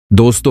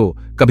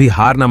दोस्तों, कभी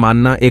हार न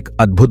मानना एक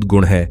अद्भुत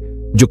गुण है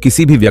जो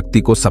किसी भी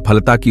व्यक्ति को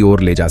सफलता की ओर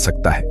ले जा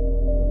सकता है।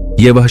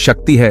 यह वह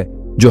शक्ति है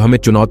जो हमें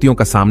चुनौतियों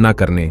का सामना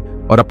करने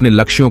और अपने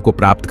लक्ष्यों को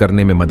प्राप्त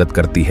करने में मदद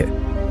करती है।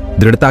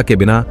 दृढ़ता के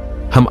बिना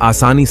हम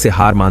आसानी से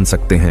हार मान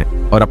सकते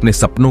हैं और अपने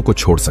सपनों को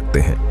छोड़ सकते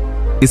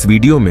हैं। इस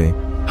वीडियो में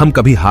हम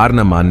कभी हार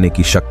न मानने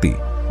की शक्ति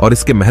और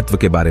इसके महत्व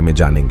के बारे में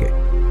जानेंगे।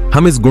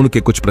 हम इस गुण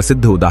के कुछ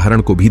प्रसिद्ध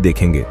उदाहरण को भी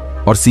देखेंगे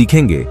और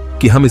सीखेंगे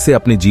कि हम इसे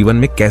अपने जीवन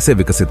में कैसे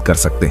विकसित कर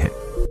सकते हैं।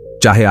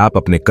 चाहे आप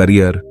अपने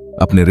करियर,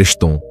 अपने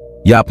रिश्तों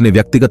या अपने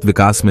व्यक्तिगत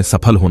विकास में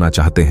सफल होना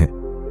चाहते हैं,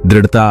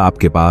 दृढ़ता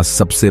आपके पास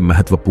सबसे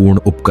महत्वपूर्ण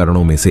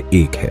उपकरणों में से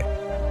एक है।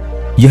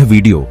 यह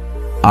वीडियो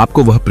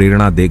आपको वह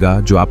प्रेरणा देगा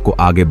जो आपको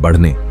आगे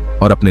बढ़ने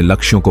और अपने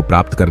लक्ष्यों को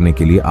प्राप्त करने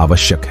के लिए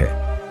आवश्यक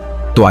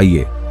है। तो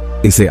आइए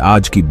इसे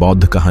आज की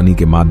बौद्ध कहानी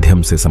के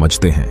माध्यम से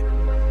समझते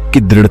हैं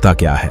कि दृढ़ता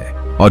क्या है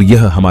और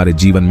यह हमारे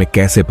जीवन में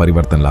कैसे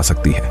परिवर्तन ला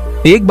सकती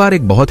है। एक बार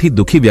एक बहुत ही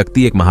दुखी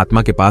व्यक्ति एक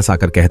महात्मा के पास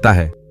आकर कहता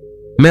है,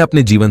 मैं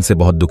अपने जीवन से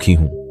बहुत दुखी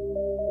हूं।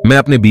 मैं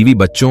अपने बीवी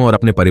बच्चों और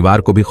अपने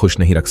परिवार को भी खुश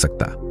नहीं रख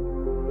सकता।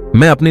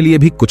 मैं अपने लिए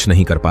भी कुछ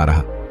नहीं कर पा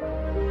रहा।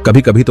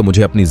 कभी कभी तो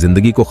मुझे अपनी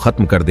जिंदगी को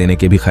खत्म कर देने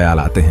के भी ख्याल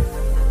आते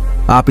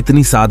हैं। आप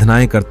इतनी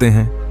साधनाएं करते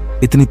हैं,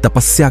 इतनी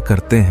तपस्या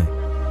करते हैं,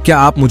 क्या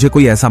आप मुझे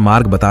कोई ऐसा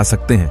मार्ग बता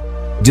सकते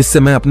हैं जिससे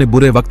मैं अपने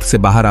बुरे वक्त से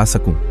बाहर आ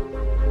सकूं?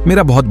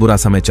 मेरा बहुत बुरा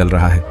समय चल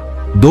रहा है।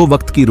 2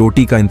 वक्त की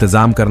रोटी का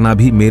इंतजाम करना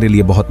भी मेरे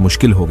लिए बहुत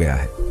मुश्किल हो गया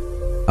है।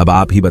 अब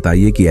आप ही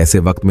बताइए कि ऐसे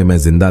वक्त में मैं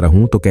जिंदा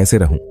रहूं तो कैसे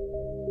रहूं?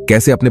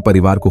 कैसे अपने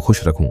परिवार को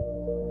खुश रखूं?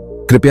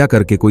 कृपया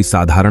करके कोई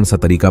साधारण सा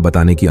तरीका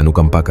बताने की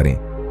अनुकंपा करें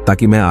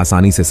ताकि मैं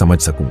आसानी से समझ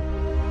सकूं,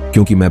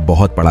 क्योंकि मैं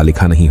बहुत पढ़ा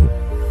लिखा नहीं हूं।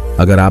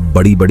 अगर आप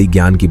बड़ी बड़ी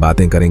ज्ञान की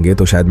बातें करेंगे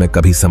तो शायद मैं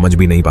कभी समझ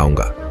भी नहीं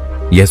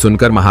पाऊंगा। यह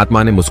सुनकर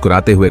महात्मा ने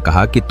मुस्कुराते हुए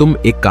कहा कि तुम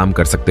एक काम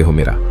कर सकते हो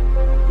मेरा।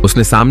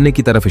 उसने सामने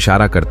की तरफ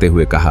इशारा करते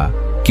हुए कहा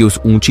कि उस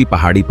ऊंची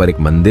पहाड़ी पर एक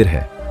मंदिर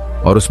है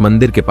और उस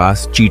मंदिर के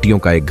पास चींटियों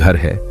का एक घर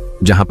है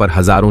जहां पर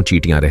हजारों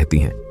चींटियां रहती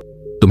हैं।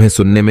 तुम्हें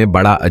सुनने में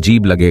बड़ा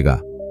अजीब लगेगा,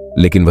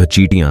 लेकिन वह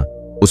चींटियां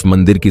उस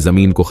मंदिर की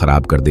जमीन को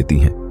खराब कर देती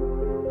हैं।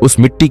 उस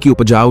मिट्टी की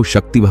उपजाऊ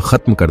शक्ति वह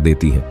खत्म कर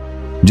देती है,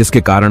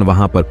 जिसके कारण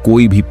वहां पर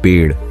कोई भी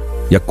पेड़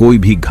या कोई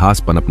भी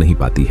घास पनप नहीं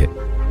पाती है।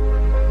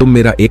 तुम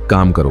मेरा एक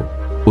काम करो,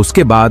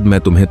 उसके बाद मैं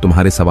तुम्हें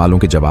तुम्हारे सवालों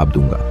के जवाब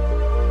दूंगा।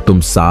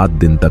 तुम 7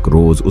 दिन तक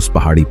रोज उस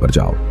पहाड़ी पर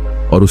जाओ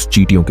और उस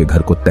चींटियों के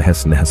घर को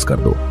तहस नहस कर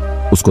दो,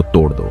 उसको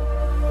तोड़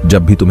दो।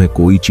 जब भी तुम्हें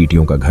कोई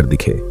चींटियों का घर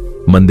दिखे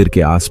मंदिर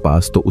के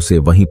आसपास, तो उसे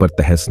वहीं पर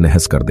तहस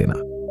नहस कर देना।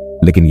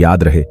 लेकिन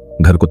याद रहे,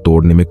 घर को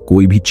तोड़ने में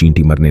कोई भी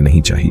चींटी मरने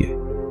नहीं चाहिए।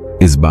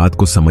 इस बात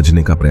को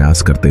समझने का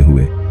प्रयास करते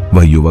हुए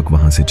वह युवक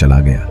वहां से चला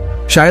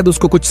गया। शायद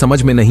उसको कुछ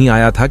समझ में नहीं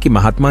आया था कि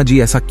महात्मा जी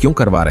ऐसा क्यों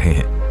करवा रहे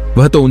हैं।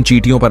 वह तो उन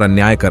चींटियों पर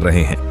अन्याय कर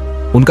रहे हैं,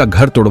 उनका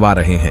घर तोड़वा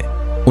रहे हैं,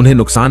 उन्हें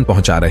नुकसान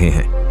पहुंचा रहे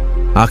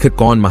हैं। आखिर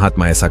कौन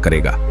महात्मा ऐसा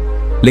करेगा?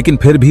 लेकिन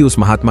फिर भी उस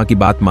महात्मा की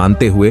बात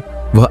मानते हुए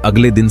वह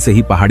अगले दिन से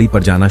ही पहाड़ी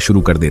पर जाना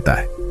शुरू कर देता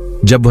है।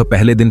 जब वह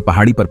पहले दिन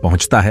पहाड़ी पर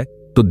पहुंचता है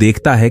तो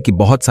देखता है कि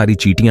बहुत सारी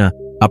चींटियां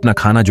अपना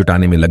खाना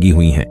जुटाने में लगी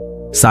हुई हैं।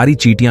 सारी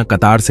चींटियां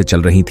कतार से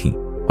चल रही थीं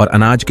और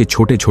अनाज के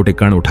छोटे छोटे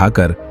कण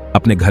उठाकर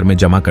अपने घर में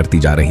जमा करती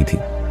जा रही थी।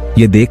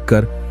 ये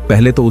देखकर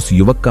पहले तो उस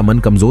युवक का मन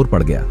कमजोर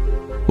पड़ गया।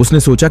 उसने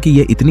सोचा कि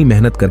ये इतनी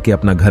मेहनत करके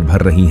अपना घर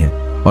भर रही हैं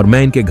और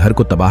मैं इनके घर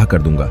को तबाह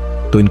कर दूंगा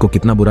तो इनको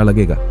कितना बुरा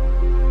लगेगा।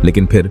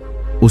 लेकिन फिर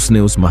उसने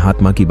उस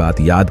महात्मा की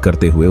बात याद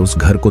करते हुए उस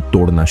घर को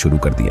तोड़ना शुरू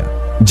कर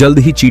दिया। जल्द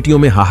ही चींटियों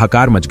में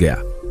हाहाकार मच गया।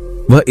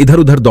 वह इधर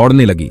उधर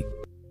दौड़ने लगी।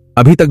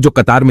 अभी तक जो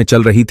कतार में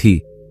चल रही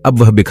थी, अब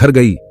वह बिखर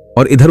गई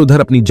और इधर उधर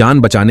अपनी जान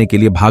बचाने के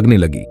लिए भागने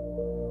लगी।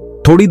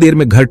 थोड़ी देर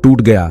में घर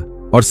टूट गया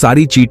और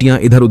सारी चींटियां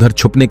इधर उधर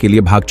छुपने के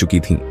लिए भाग चुकी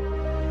थीं।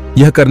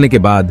 यह करने के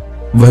बाद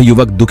वह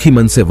युवक दुखी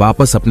मन से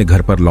वापस अपने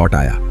घर पर लौट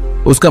आया।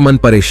 उसका मन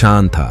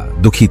परेशान था,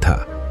 दुखी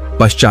था,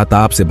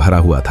 पश्चाताप से भरा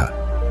हुआ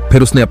था।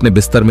 फिर उसने अपने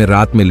बिस्तर में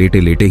रात में लेटे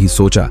लेटे ही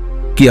सोचा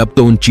कि अब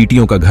तो उन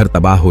चींटियों का घर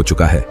तबाह हो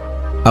चुका है।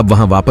 अब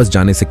वहां वापस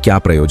जाने से क्या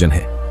प्रयोजन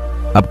है?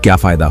 अब क्या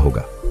फायदा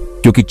होगा?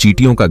 क्योंकि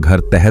चींटियों का घर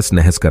तहस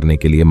नहस करने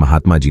के लिए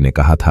महात्मा जी ने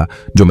कहा था,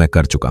 जो मैं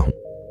कर चुका हूं।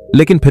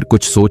 लेकिन फिर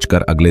कुछ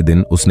सोचकर अगले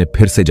दिन उसने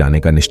फिर से जाने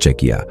का निश्चय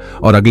किया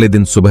और अगले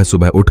दिन सुबह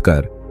सुबह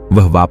उठकर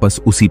वह वापस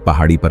उसी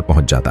पहाड़ी पर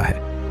पहुंच जाता है।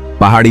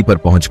 पहाड़ी पर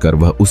पहुंचकर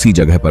वह उसी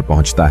जगह पर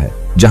पहुंचता है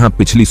जहां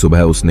पिछली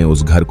सुबह उसने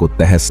उस घर को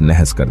तहस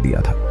नहस कर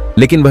दिया था।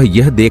 लेकिन वह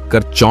यह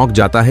देखकर चौंक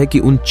जाता है कि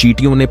उन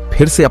चींटियों ने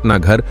फिर से अपना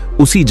घर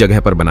उसी जगह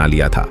पर बना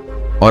लिया था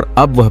और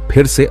अब वह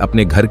फिर से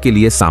अपने घर के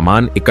लिए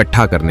सामान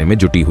इकट्ठा करने में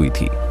जुटी हुई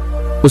थी।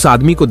 उस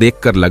आदमी को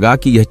देखकर लगा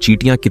कि यह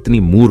चींटियां कितनी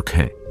मूर्ख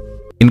हैं।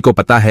 इनको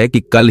पता है कि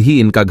कल ही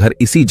इनका घर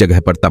इसी जगह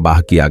पर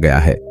तबाह किया गया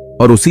है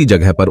और उसी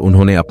जगह पर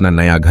उन्होंने अपना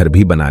नया घर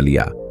भी बना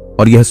लिया।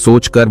 और यह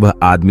सोचकर वह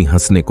आदमी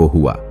हंसने को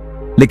हुआ।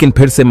 लेकिन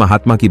फिर से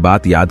महात्मा की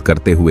बात याद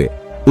करते हुए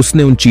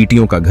उसने उन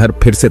चींटियों का घर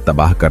फिर से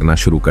तबाह करना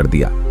शुरू कर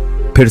दिया।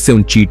 फिर से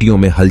उन चींटियों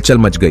में हलचल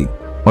मच गई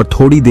और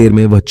थोड़ी देर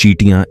में वह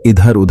चींटियां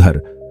इधर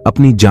उधर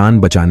अपनी जान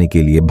बचाने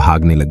के लिए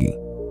भागने लगी।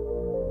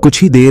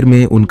 कुछ ही देर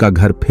में उनका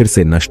घर फिर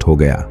से नष्ट हो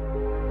गया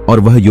और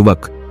वह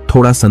युवक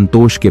थोड़ा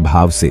संतोष के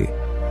भाव से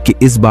कि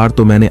इस बार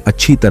तो मैंने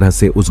अच्छी तरह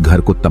से उस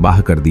घर को तबाह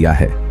कर दिया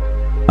है,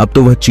 अब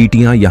तो वह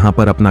चींटियां यहां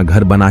पर अपना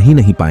घर बना ही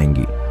नहीं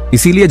पाएंगी।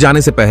 इसीलिए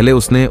जाने से पहले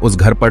उसने उस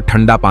घर पर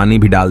ठंडा पानी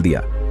भी डाल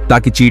दिया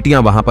ताकि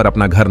चींटियां वहां पर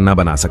अपना घर न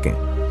बना सकें।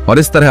 और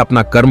इस तरह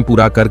अपना कर्म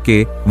पूरा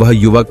करके वह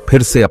युवक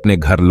फिर से अपने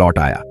घर लौट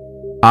आया।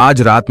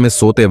 आज रात में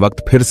सोते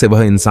वक्त फिर से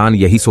वह इंसान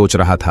यही सोच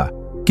रहा था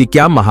कि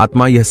क्या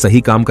महात्मा यह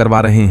सही काम करवा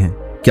रहे हैं?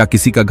 क्या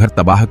किसी का घर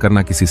तबाह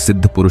करना किसी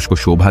सिद्ध पुरुष को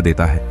शोभा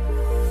देता है?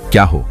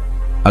 क्या हो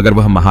अगर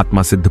वह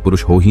महात्मा सिद्ध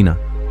पुरुष हो ही ना?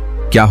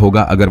 क्या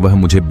होगा अगर वह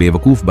मुझे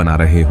बेवकूफ बना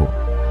रहे हो?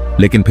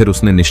 लेकिन फिर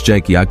उसने निश्चय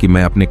किया कि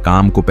मैं अपने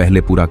काम को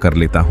पहले पूरा कर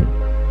लेता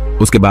हूं,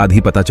 उसके बाद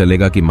ही पता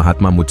चलेगा कि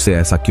महात्मा मुझसे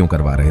ऐसा क्यों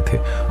करवा रहे थे।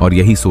 और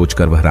यही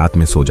सोचकर वह रात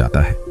में सो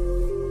जाता है।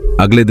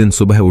 अगले दिन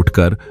सुबह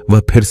उठकर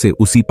वह फिर से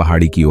उसी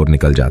पहाड़ी की ओर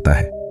निकल जाता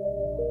है।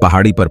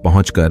 पहाड़ी पर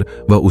पहुंचकर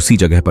वह उसी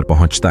जगह पर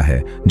पहुंचता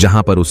है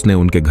जहां पर उसने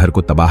उनके घर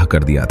को तबाह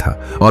कर दिया था।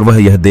 और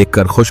वह यह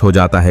देखकर खुश हो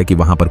जाता है कि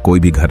वहां पर कोई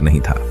भी घर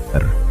नहीं था।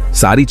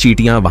 सारी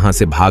चींटियां वहां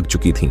से भाग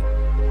चुकी थीं।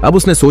 अब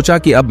उसने सोचा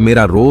कि अब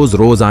मेरा रोज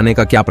रोज आने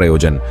का क्या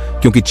प्रयोजन,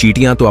 क्योंकि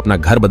चींटियां तो अपना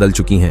घर बदल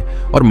चुकी हैं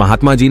और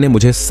महात्मा जी ने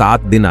मुझे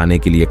 7 दिन आने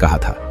के लिए कहा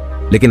था,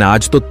 लेकिन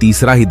आज तो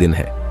तीसरा ही दिन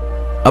है।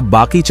 अब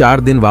बाकी 4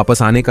 दिन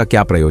वापस आने का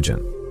क्या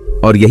प्रयोजन?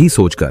 और यही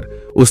सोचकर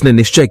उसने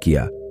निश्चय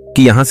किया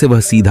कि यहां से वह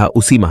सीधा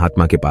उसी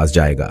महात्मा के पास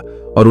जाएगा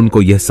और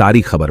उनको यह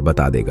सारी खबर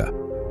बता देगा।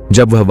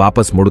 जब वह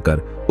वापस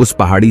मुड़कर उस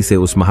पहाड़ी से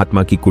उस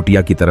महात्मा की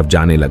कुटिया की तरफ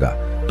जाने लगा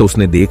तो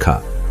उसने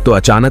देखा तो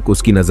अचानक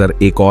उसकी नजर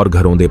एक और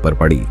घरौंदे पर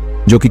पड़ी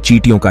जो कि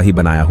चींटियों का ही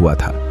बनाया हुआ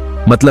था।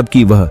 मतलब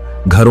कि वह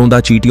घरौंदा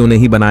चींटियों ने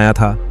ही बनाया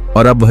था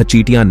और अब वह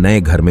चींटियां नए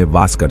घर में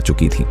वास कर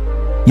चुकी थीं।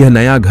 यह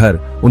नया घर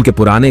उनके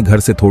पुराने घर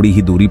से थोड़ी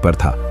ही दूरी पर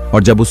था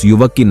और जब उस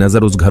युवक की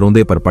नजर उस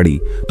घरौंदे पर पड़ी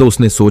तो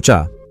उसने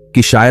सोचा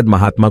कि शायद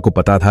महात्मा को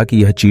पता था कि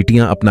यह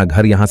चींटियां अपना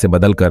घर यहां से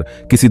बदलकर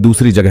किसी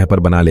दूसरी जगह पर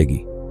बना लेगी,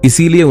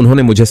 इसीलिए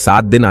उन्होंने मुझे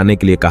 7 दिन आने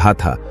के लिए कहा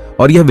था।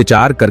 और यह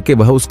विचार करके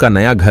वह उसका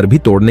नया घर भी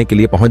तोड़ने के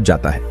लिए पहुंच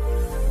जाता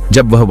है।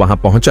 जब वह वहां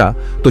पहुंचा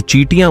तो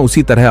चींटियां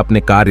उसी तरह अपने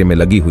कार्य में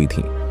लगी हुई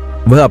थीं।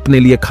 वह अपने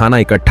लिए खाना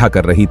इकट्ठा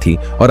कर रही थी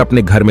और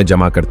अपने घर में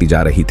जमा करती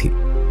जा रही थी।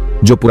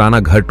 जो पुराना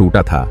घर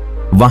टूटा था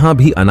वहां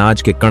भी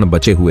अनाज के कण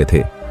बचे हुए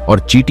थे और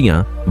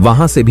चींटियां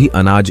वहां से भी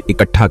अनाज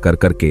इकट्ठा कर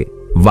करके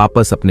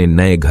वापस अपने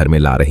नए घर में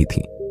ला रही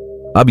थीं।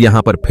 अब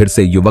यहां पर फिर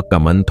से युवक का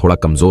मन थोड़ा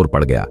कमजोर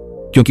पड़ गया,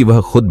 क्योंकि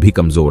वह खुद भी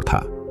कमजोर था,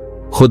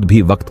 खुद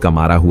भी वक्त का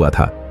मारा हुआ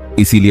था।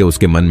 इसीलिए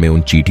उसके मन में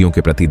उन चींटियों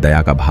के प्रति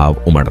दया का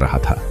भाव उमड़ रहा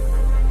था।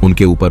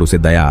 उनके ऊपर उसे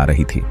दया आ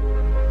रही थी।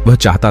 वह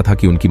चाहता था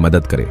कि उनकी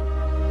मदद करे,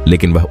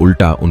 लेकिन वह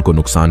उल्टा उनको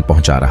नुकसान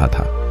पहुंचा रहा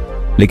था।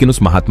 लेकिन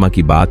उस महात्मा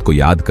की बात को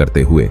याद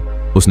करते हुए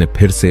उसने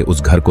फिर से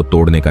उस घर को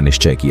तोड़ने का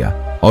निश्चय किया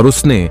और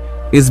उसने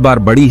इस बार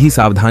बड़ी ही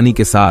सावधानी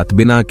के साथ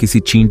बिना किसी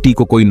चींटी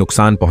को कोई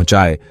नुकसान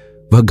पहुंचाए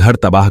वह घर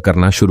तबाह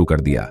करना शुरू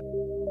कर दिया।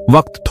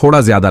 वक्त थोड़ा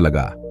ज्यादा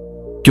लगा,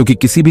 क्योंकि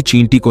किसी भी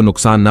चींटी को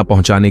नुकसान न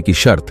पहुंचाने की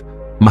शर्त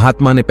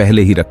महात्मा ने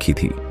पहले ही रखी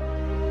थी।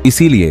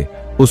 इसीलिए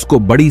उसको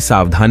बड़ी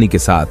सावधानी के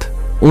साथ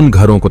उन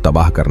घरों को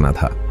तबाह करना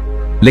था।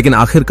 लेकिन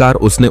आखिरकार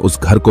उसने उस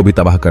घर को भी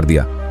तबाह कर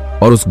दिया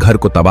और उस घर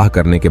को तबाह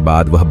करने के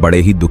बाद वह बड़े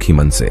ही दुखी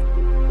मन से,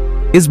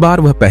 इस बार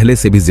वह पहले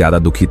से भी ज्यादा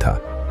दुखी था,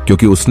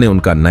 क्योंकि उसने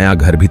उनका नया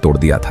घर भी तोड़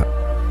दिया था।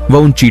 वह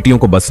उन चींटियों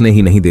को बसने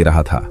ही नहीं दे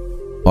रहा था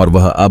और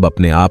वह अब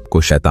अपने आप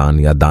को शैतान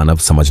या दानव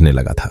समझने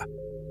लगा था।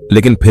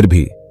 लेकिन फिर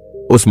भी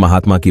उस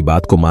महात्मा की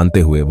बात को मानते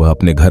हुए वह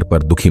अपने घर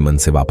पर दुखी मन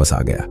से वापस आ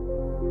गया।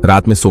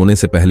 रात में सोने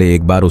से पहले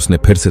एक बार उसने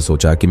फिर से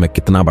सोचा कि मैं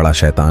कितना बड़ा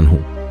शैतान हूं,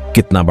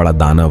 कितना बड़ा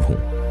दानव हूं।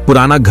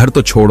 पुराना घर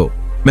तो छोड़ो,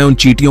 मैं उन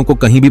चींटियों को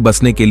कहीं भी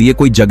बसने के लिए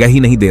कोई जगह ही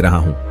नहीं दे रहा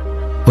हूं।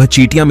 वह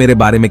चींटियां मेरे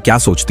बारे में क्या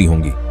सोचती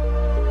होंगी?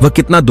 वह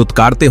कितना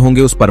दुत्कारते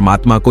होंगे उस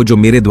परमात्मा को जो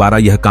मेरे द्वारा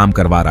यह काम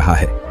करवा रहा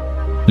है।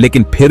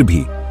 लेकिन फिर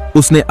भी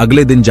उसने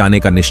अगले दिन जाने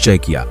का निश्चय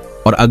किया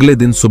और अगले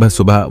दिन सुबह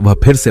सुबह वह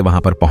फिर से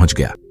वहां पर पहुंच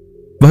गया।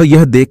 वह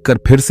यह देखकर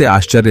फिर से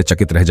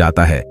आश्चर्यचकित रह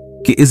जाता है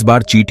कि इस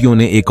बार चींटियों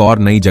ने एक और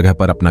नई जगह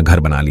पर अपना घर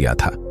बना लिया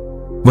था।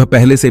 वह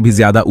पहले से भी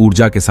ज्यादा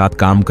ऊर्जा के साथ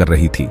काम कर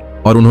रही थी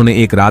और उन्होंने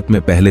एक रात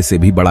में पहले से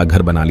भी बड़ा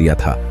घर बना लिया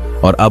था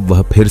और अब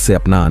वह फिर से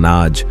अपना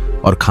अनाज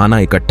और खाना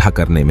इकट्ठा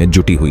करने में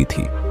जुटी हुई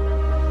थी।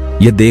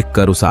 यह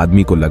देखकर उस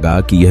आदमी को लगा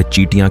कि यह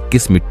चींटियां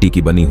किस मिट्टी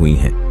की बनी हुई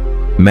हैं।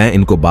 मैं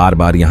इनको बार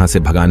बार यहां से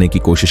भगाने की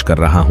कोशिश कर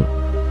रहा हूं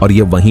और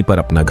ये वहीं पर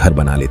अपना घर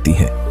बना लेती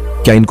हैं।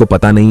 क्या इनको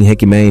पता नहीं है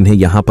कि मैं इन्हें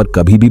यहां पर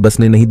कभी भी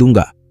बसने नहीं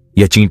दूंगा?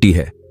 यह चींटी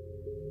है,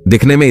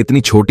 दिखने में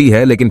इतनी छोटी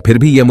है, लेकिन फिर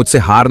भी यह मुझसे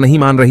हार नहीं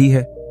मान रही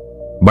है।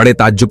 बड़े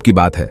ताज्जुब की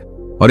बात है।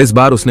 और इस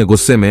बार उसने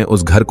गुस्से में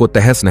उस घर को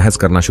तहस नहस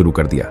करना शुरू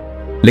कर दिया।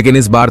 लेकिन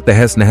इस बार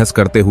तहस नहस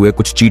करते हुए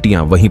कुछ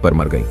चींटियां वहीं पर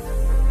मर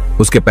गईं।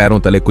 उसके पैरों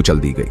तले कुचल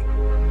दी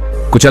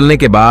गई। कुचलने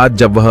के बाद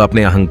जब वह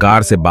अपने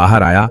अहंकार से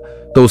बाहर आया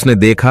तो उसने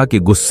देखा कि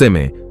गुस्से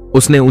में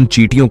उसने उन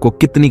चींटियों को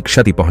कितनी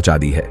क्षति पहुंचा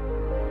दी है।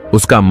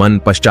 उसका मन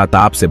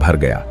पश्चाताप से भर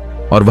गया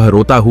और वह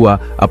रोता हुआ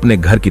अपने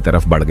घर की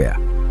तरफ बढ़ गया।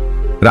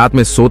 रात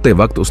में सोते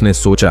वक्त उसने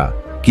सोचा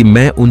कि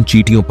मैं उन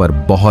चींटियों पर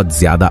बहुत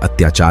ज्यादा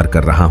अत्याचार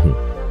कर रहा हूं,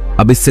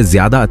 अब इससे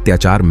ज्यादा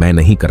अत्याचार मैं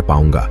नहीं कर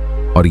पाऊंगा।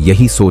 और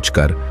यही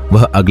सोचकर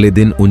वह अगले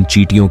दिन उन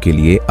चींटियों के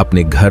लिए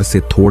अपने घर से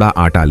थोड़ा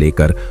आटा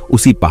लेकर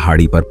उसी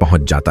पहाड़ी पर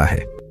पहुंच जाता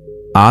है।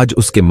 आज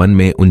उसके मन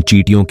में उन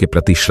चींटियों के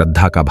प्रति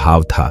श्रद्धा का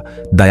भाव था,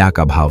 दया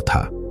का भाव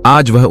था।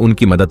 आज वह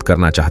उनकी मदद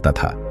करना चाहता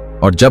था।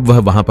 और जब वह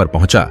वहां पर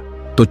पहुंचा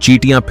तो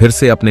चींटियां फिर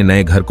से अपने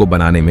नए घर को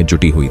बनाने में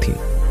जुटी हुई थीं।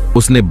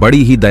 उसने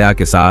बड़ी ही दया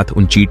के साथ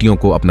उन चींटियों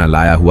को अपना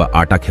लाया हुआ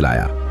आटा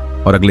खिलाया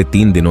और अगले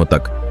 3 दिनों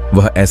तक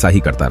वह ऐसा ही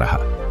करता रहा।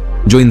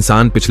 जो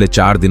इंसान पिछले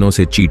 4 दिनों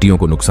से चींटियों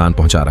को नुकसान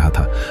पहुंचा रहा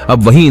था,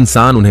 अब वही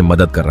इंसान उन्हें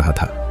मदद कर रहा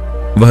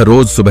था। वह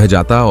रोज सुबह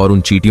जाता और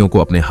उन चींटियों को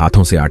अपने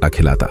हाथों से आटा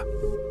खिलाता।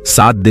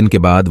 7 दिन के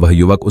बाद वह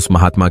युवक उस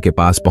महात्मा के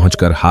पास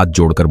पहुंचकर हाथ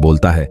जोड़कर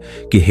बोलता है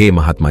कि हे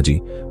महात्मा जी,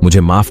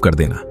 मुझे माफ कर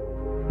देना।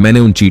 मैंने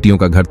उन चींटियों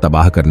का घर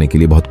तबाह करने के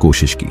लिए बहुत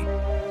कोशिश की।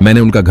 मैंने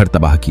उनका घर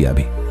तबाह किया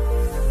भी।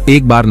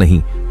 1 बार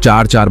नहीं,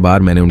 4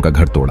 बार मैंने उनका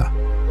घर तोड़ा।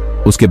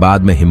 उसके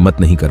बाद मैं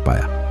हिम्मत नहीं कर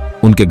पाया,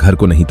 उनके घर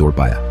को नहीं तोड़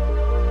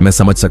पाया। मैं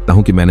समझ सकता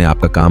हूं कि मैंने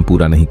आपका काम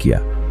पूरा नहीं किया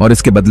और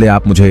इसके बदले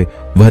आप मुझे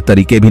वह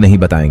तरीके भी नहीं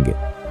बताएंगे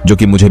जो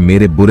कि मुझे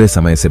मेरे बुरे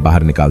समय से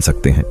बाहर निकाल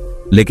सकते हैं।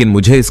 लेकिन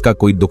मुझे इसका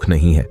कोई दुख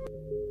नहीं है।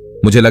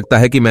 मुझे लगता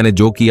है कि मैंने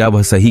जो किया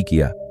वह सही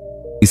किया,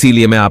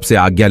 इसीलिए मैं आपसे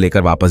आज्ञा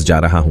लेकर वापस जा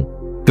रहा हूं।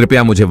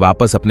 कृपया मुझे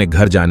वापस अपने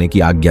घर जाने की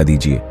आज्ञा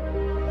दीजिए।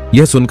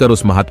 यह सुनकर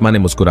उस महात्मा ने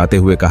मुस्कुराते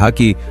हुए कहा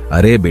कि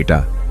अरे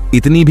बेटा,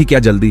 इतनी भी क्या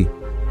जल्दी,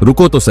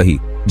 रुको तो सही,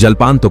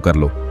 जलपान तो कर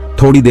लो,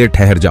 थोड़ी देर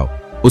ठहर जाओ,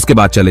 उसके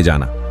बाद चले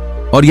जाना।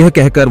 और यह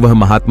कहकर वह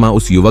महात्मा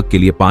उस युवक के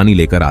लिए पानी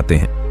लेकर आते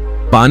हैं।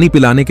 पानी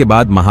पिलाने के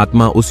बाद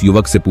महात्मा उस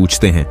युवक से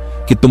पूछते हैं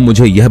कि तुम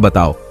मुझे यह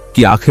बताओ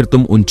कि आखिर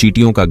तुम उन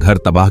चींटियों का घर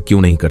तबाह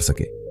क्यों नहीं कर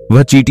सके।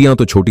 वह चींटियां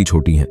तो छोटी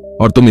छोटी हैं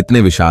और तुम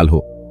इतने विशाल हो,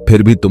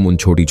 फिर भी तुम उन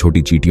छोटी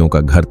छोटी चींटियों का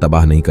घर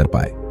तबाह नहीं कर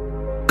पाए।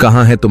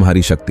 कहां है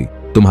तुम्हारी शक्ति,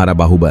 तुम्हारा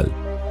बाहुबल?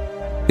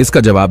 इसका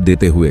जवाब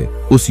देते हुए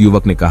उस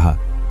युवक ने कहा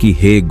कि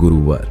हे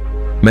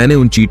गुरुवर, मैंने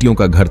उन चींटियों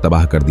का घर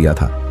तबाह कर दिया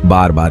था,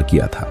 बार बार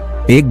किया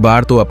था। एक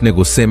बार तो अपने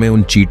गुस्से में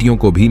उन चींटियों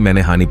को भी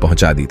मैंने हानि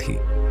पहुंचा दी थी,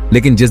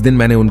 लेकिन जिस दिन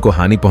मैंने उनको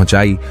हानि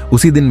पहुंचाई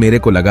उसी दिन मेरे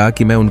को लगा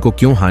कि मैं उनको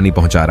क्यों हानि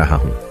पहुंचा रहा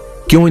हूं,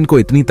 क्यों इनको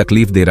इतनी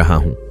तकलीफ दे रहा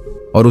हूं,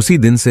 और उसी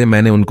दिन से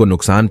मैंने उनको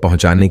नुकसान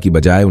पहुंचाने की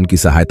बजाय उनकी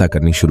सहायता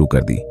करनी शुरू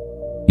कर दी।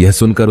 यह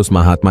सुनकर उस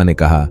महात्मा ने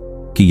कहा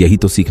कि यही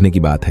तो सीखने की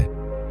बात है।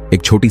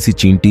 एक छोटी सी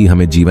चींटी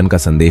हमें जीवन का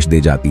संदेश दे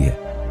जाती है।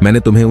 मैंने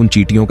तुम्हें उन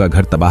चींटियों का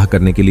घर तबाह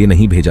करने के लिए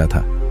नहीं भेजा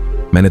था,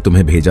 मैंने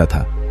तुम्हें भेजा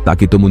था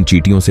ताकि तुम उन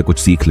चींटियों से कुछ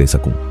सीख ले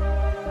सकूं।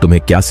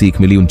 तुम्हें क्या सीख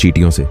मिली उन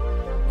चींटियों से,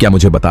 क्या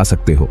मुझे बता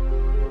सकते हो?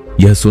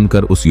 यह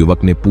सुनकर उस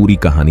युवक ने पूरी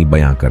कहानी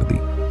बयां कर दी।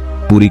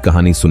 पूरी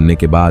कहानी सुनने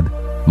के बाद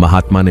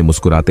महात्मा ने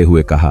मुस्कुराते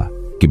हुए कहा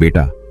कि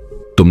बेटा,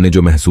 तुमने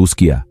जो महसूस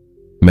किया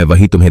मैं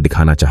वही तुम्हें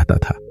दिखाना चाहता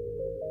था।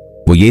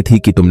 वो ये थी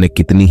कि तुमने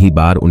कितनी ही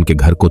बार उनके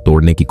घर को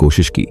तोड़ने की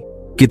कोशिश की,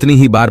 कितनी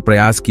ही बार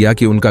प्रयास किया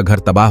कि उनका घर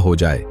तबाह हो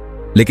जाए,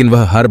 लेकिन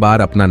वह हर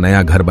बार अपना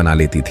नया घर बना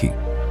लेती थी।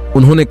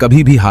 उन्होंने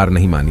कभी भी हार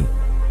नहीं मानी।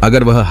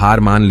 अगर वह हार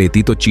मान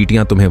लेती तो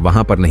चींटियां तुम्हें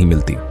वहां पर नहीं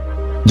मिलती।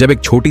 जब एक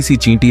छोटी सी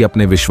चींटी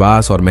अपने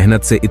विश्वास और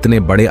मेहनत से इतने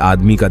बड़े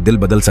आदमी का दिल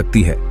बदल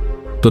सकती है,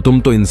 तो तुम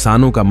तो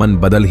इंसानों का मन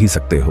बदल ही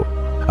सकते हो।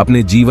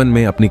 अपने जीवन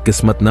में अपनी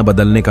किस्मत न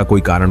बदलने का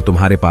कोई कारण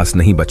तुम्हारे पास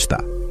नहीं बचता।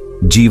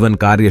 जीवन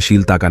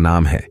कार्यशीलता का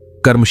नाम है,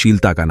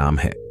 कर्मशीलता का नाम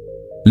है।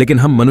 लेकिन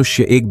हम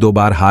मनुष्य 1-2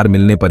 बार हार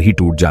मिलने पर ही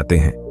टूट जाते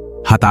हैं,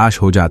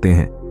 हताश हो जाते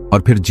हैं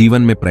और फिर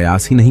जीवन में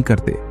प्रयास ही नहीं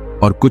करते।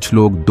 और कुछ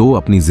लोग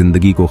अपनी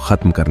जिंदगी को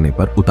खत्म करने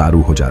पर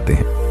उतारू हो जाते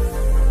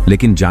हैं।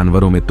 लेकिन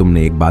जानवरों में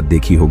तुमने एक बात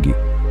देखी होगी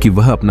कि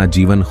वह अपना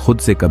जीवन खुद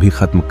से कभी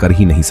खत्म कर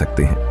ही नहीं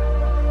सकते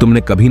हैं।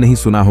 तुमने कभी नहीं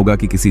सुना होगा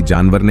कि किसी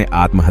जानवर ने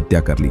आत्महत्या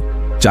कर ली,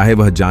 चाहे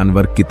वह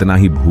जानवर कितना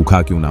ही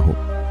भूखा क्यों ना हो,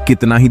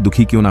 कितना ही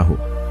दुखी क्यों ना हो,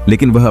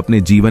 लेकिन वह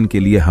अपने जीवन के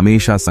लिए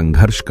हमेशा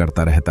संघर्ष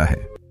करता रहता है।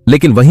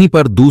 लेकिन वहीं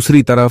पर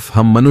दूसरी तरफ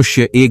हम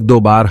मनुष्य 1-2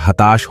 बार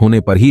हताश होने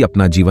पर ही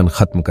अपना जीवन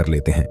खत्म कर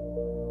लेते हैं।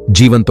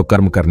 जीवन तो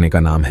कर्म करने का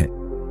नाम है,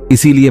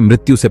 इसीलिए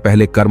मृत्यु से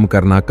पहले कर्म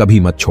करना कभी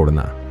मत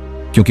छोड़ना,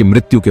 क्योंकि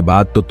मृत्यु के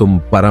बाद तो तुम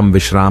परम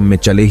विश्राम में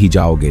चले ही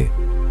जाओगे।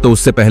 तो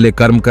उससे पहले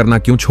कर्म करना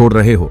क्यों छोड़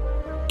रहे हो,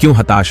 क्यों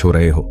हताश हो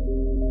रहे हो?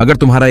 अगर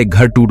तुम्हारा एक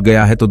घर टूट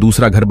गया है तो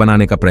दूसरा घर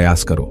बनाने का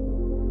प्रयास करो,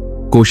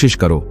 कोशिश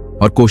करो,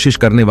 और कोशिश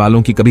करने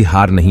वालों की कभी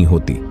हार नहीं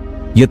होती।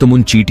 यह तुम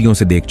उन चींटियों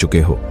से देख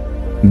चुके हो।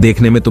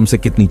 देखने में तुमसे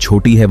कितनी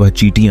छोटी है वह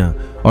चींटियां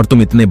और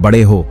तुम इतने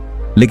बड़े हो,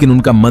 लेकिन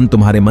उनका मन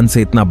तुम्हारे मन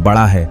से इतना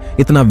बड़ा है,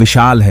 इतना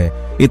विशाल है,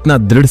 इतना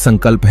दृढ़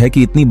संकल्प है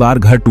कि इतनी बार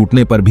घर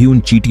टूटने पर भी उन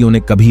चींटियों ने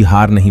कभी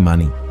हार नहीं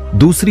मानी।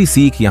 दूसरी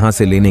सीख यहां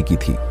से लेने की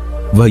थी,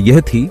 वह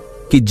यह थी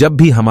कि जब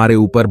भी हमारे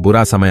ऊपर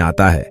बुरा समय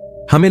आता है,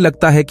 हमें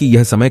लगता है कि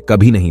यह समय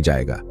कभी नहीं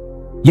जाएगा,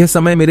 यह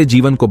समय मेरे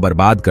जीवन को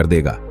बर्बाद कर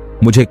देगा,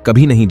 मुझे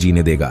कभी नहीं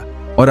जीने देगा।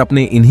 और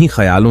अपने इन्हीं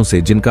ख्यालों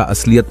से, जिनका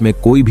असलियत में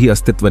कोई भी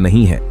अस्तित्व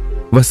नहीं है,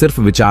 वह सिर्फ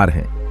विचार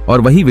हैं,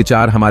 और वही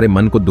विचार हमारे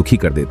मन को दुखी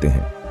कर देते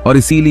हैं और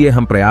इसीलिए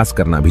हम प्रयास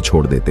करना भी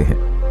छोड़ देते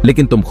हैं।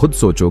 लेकिन तुम खुद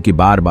सोचो कि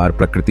बार बार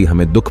प्रकृति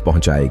हमें दुख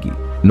पहुंचाएगी,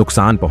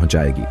 नुकसान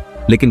पहुंचाएगी,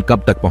 लेकिन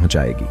कब तक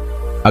पहुंचाएगी?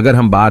 अगर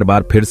हम बार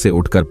बार फिर से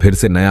उठकर फिर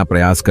से नया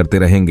प्रयास करते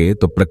रहेंगे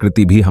तो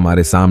प्रकृति भी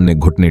हमारे सामने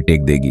घुटने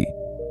टेक देगी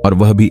और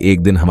वह भी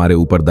एक दिन हमारे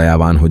ऊपर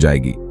दयावान हो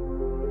जाएगी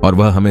और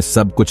वह हमें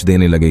सब कुछ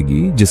देने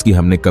लगेगी जिसकी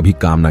हमने कभी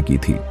कामना की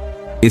थी।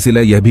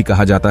 इसलिए यह भी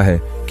कहा जाता है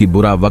कि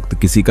बुरा वक्त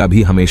किसी का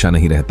भी हमेशा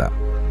नहीं रहता।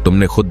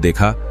 तुमने खुद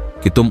देखा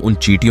कि तुम उन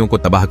चींटियों को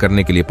तबाह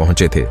करने के लिए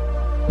पहुंचे थे,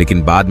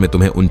 लेकिन बाद में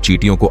तुम्हें उन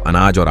चींटियों को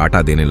अनाज और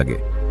आटा देने लगे।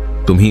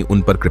 तुम ही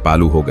उन पर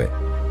कृपालु हो गए।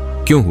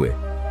 क्यों हुए?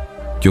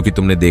 क्योंकि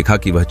तुमने देखा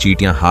कि वह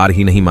चींटियां हार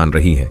ही नहीं मान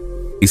रही है,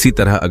 इसी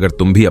तरह अगर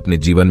तुम भी अपने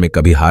जीवन में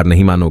कभी हार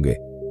नहीं मानोगे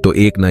तो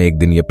एक ना एक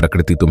दिन ये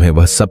प्रकृति तुम्हें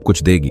वह सब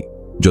कुछ देगी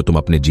जो तुम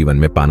अपने जीवन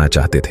में पाना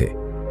चाहते थे।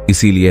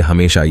 इसीलिए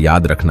हमेशा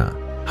याद रखना,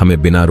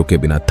 हमें बिना रुके,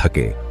 बिना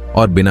थके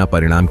और बिना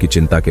परिणाम की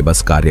चिंता के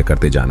बस कार्य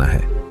करते जाना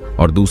है।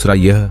 और दूसरा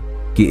यह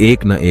कि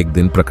एक न एक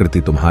दिन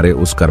प्रकृति तुम्हारे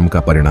उस कर्म का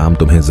परिणाम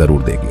तुम्हें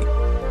जरूर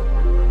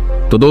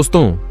देगी। तो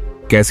दोस्तों,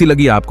 कैसी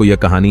लगी आपको यह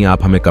कहानी?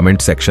 आप हमें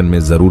कमेंट सेक्शन में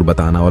जरूर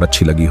बताना, और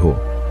अच्छी लगी हो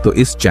तो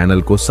इस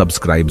चैनल को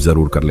सब्सक्राइब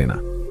जरूर कर लेना।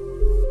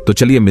 तो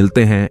चलिए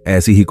मिलते हैं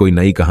ऐसी ही कोई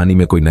नई कहानी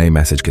में कोई नए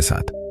मैसेज के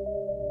साथ।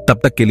 तब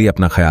तक के लिए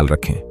अपना ख्याल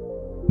रखें।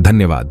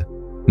 धन्यवाद।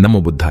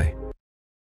 नमो बुद्धाय।